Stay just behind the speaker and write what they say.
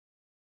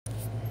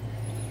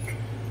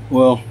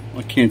Well,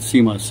 I can't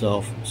see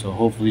myself, so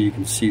hopefully you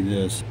can see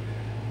this.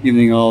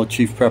 Evening all,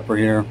 Chief Prepper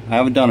here. I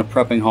haven't done a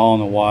prepping haul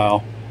in a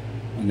while,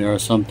 and there are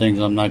some things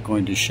I'm not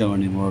going to show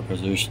anymore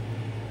because there's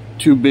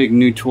two big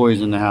new toys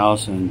in the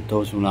house and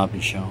those will not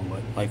be shown,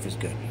 but life is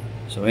good.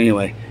 So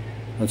anyway,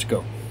 let's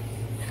go.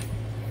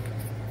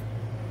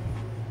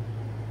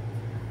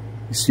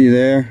 You see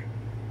there?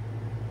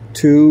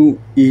 2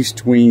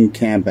 East Wing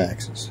camp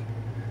axes.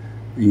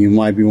 And you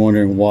might be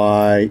wondering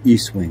why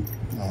East Wing.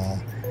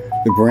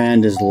 The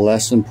brand is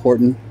less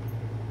important.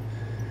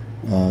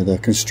 The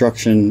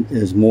construction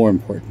is more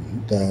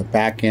important. The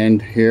back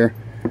end here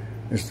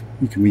it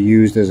can be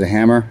used as a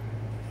hammer.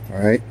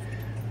 Alright,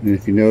 and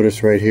if you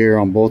notice right here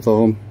on both of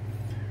them,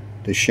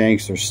 the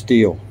shanks are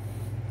steel.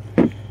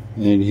 And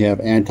then you have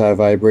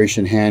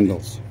anti-vibration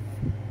handles.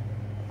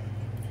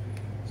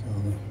 So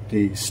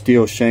the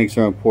steel shanks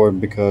are important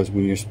because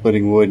when you're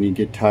splitting wood and you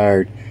get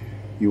tired,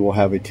 you will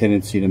have a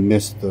tendency to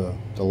miss the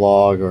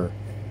log, or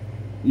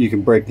you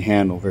can break the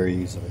handle very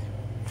easily.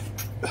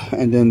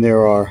 And then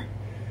there are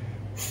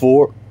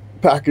 4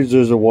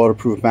 packages of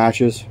waterproof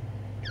matches.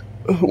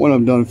 When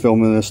I'm done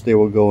filming this, they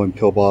will go in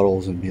pill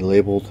bottles and be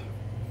labeled.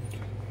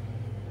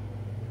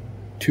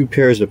 2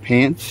 pairs of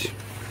pants.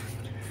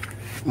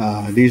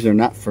 These are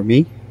not for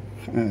me.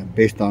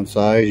 Based on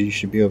size, you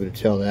should be able to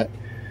tell that.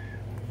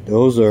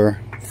 Those are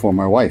for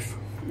my wife.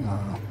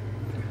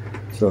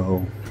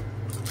 So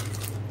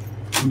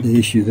the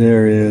issue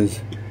there is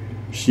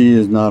she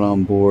is not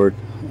on board,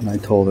 and I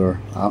told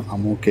her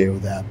I'm okay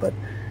with that, but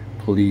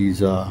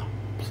please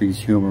please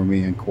humor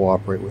me and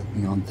cooperate with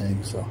me on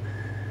things. So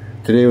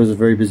today was a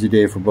very busy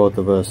day for both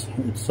of us.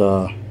 It's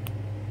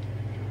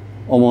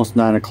almost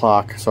 9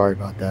 o'clock. Sorry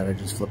about that, I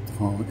just flipped the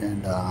phone,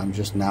 and I'm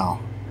just now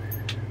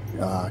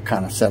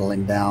kind of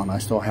settling down. I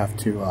still have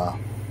to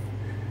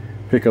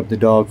pick up the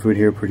dog food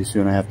here pretty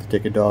soon. I have to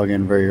take a dog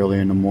in very early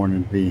in the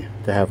morning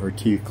to have her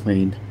teeth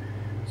cleaned.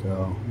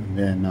 So, and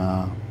then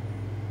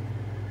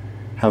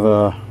have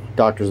a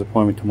doctor's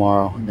appointment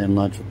tomorrow, and then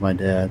lunch with my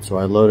dad. So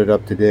I loaded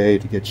up today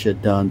to get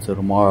shit done, so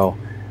tomorrow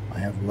I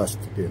have less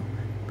to do.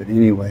 But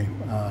anyway,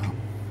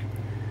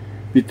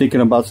 be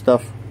thinking about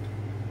stuff.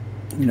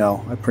 You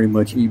know, I pretty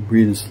much eat,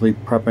 breathe, and sleep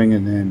prepping,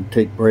 and then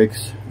take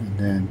breaks, and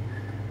then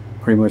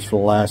pretty much for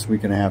the last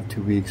week and a half,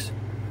 2 weeks,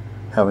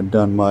 haven't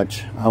done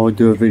much. I will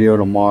do a video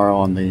tomorrow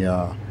on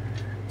the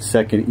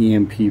second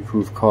EMP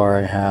proof car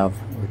I have,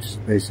 which is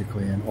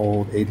basically an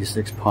old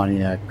 86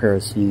 Pontiac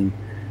Parisienne.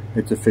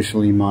 It's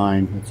officially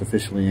mine, it's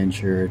officially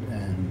insured,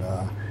 and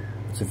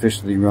it's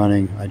officially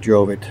running. I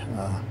drove it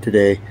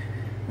today,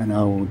 and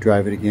I will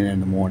drive it again in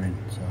the morning.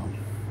 So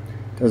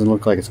it doesn't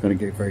look like it's going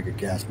to get very good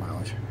gas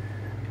mileage,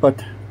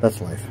 but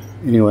that's life.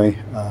 Anyway,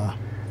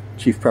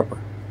 Chief Prepper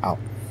out.